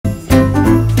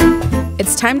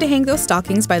It's time to hang those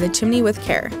stockings by the chimney with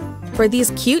care. For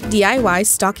these cute DIY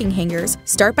stocking hangers,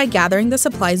 start by gathering the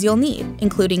supplies you'll need,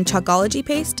 including Chalkology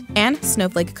paste and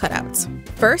snowflake cutouts.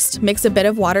 First, mix a bit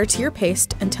of water to your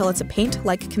paste until it's a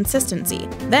paint-like consistency.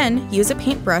 Then, use a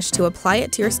paintbrush to apply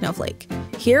it to your snowflake.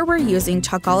 Here we're using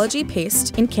Chalkology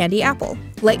paste in Candy Apple.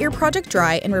 Let your project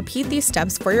dry and repeat these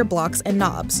steps for your blocks and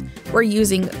knobs. We're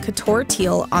using Couture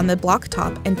teal on the block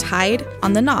top and Tide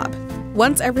on the knob.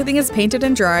 Once everything is painted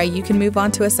and dry, you can move on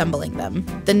to assembling them.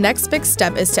 The next big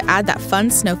step is to add that fun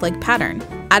snowflake pattern.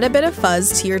 Add a bit of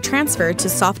fuzz to your transfer to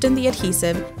soften the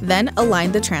adhesive, then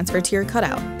align the transfer to your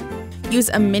cutout. Use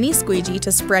a mini squeegee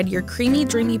to spread your creamy,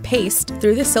 dreamy paste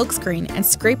through the silkscreen and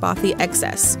scrape off the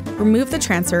excess. Remove the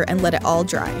transfer and let it all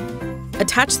dry.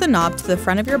 Attach the knob to the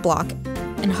front of your block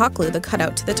and hot glue the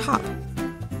cutout to the top.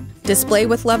 Display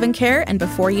with love and care, and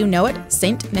before you know it,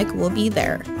 Saint Nick will be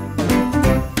there.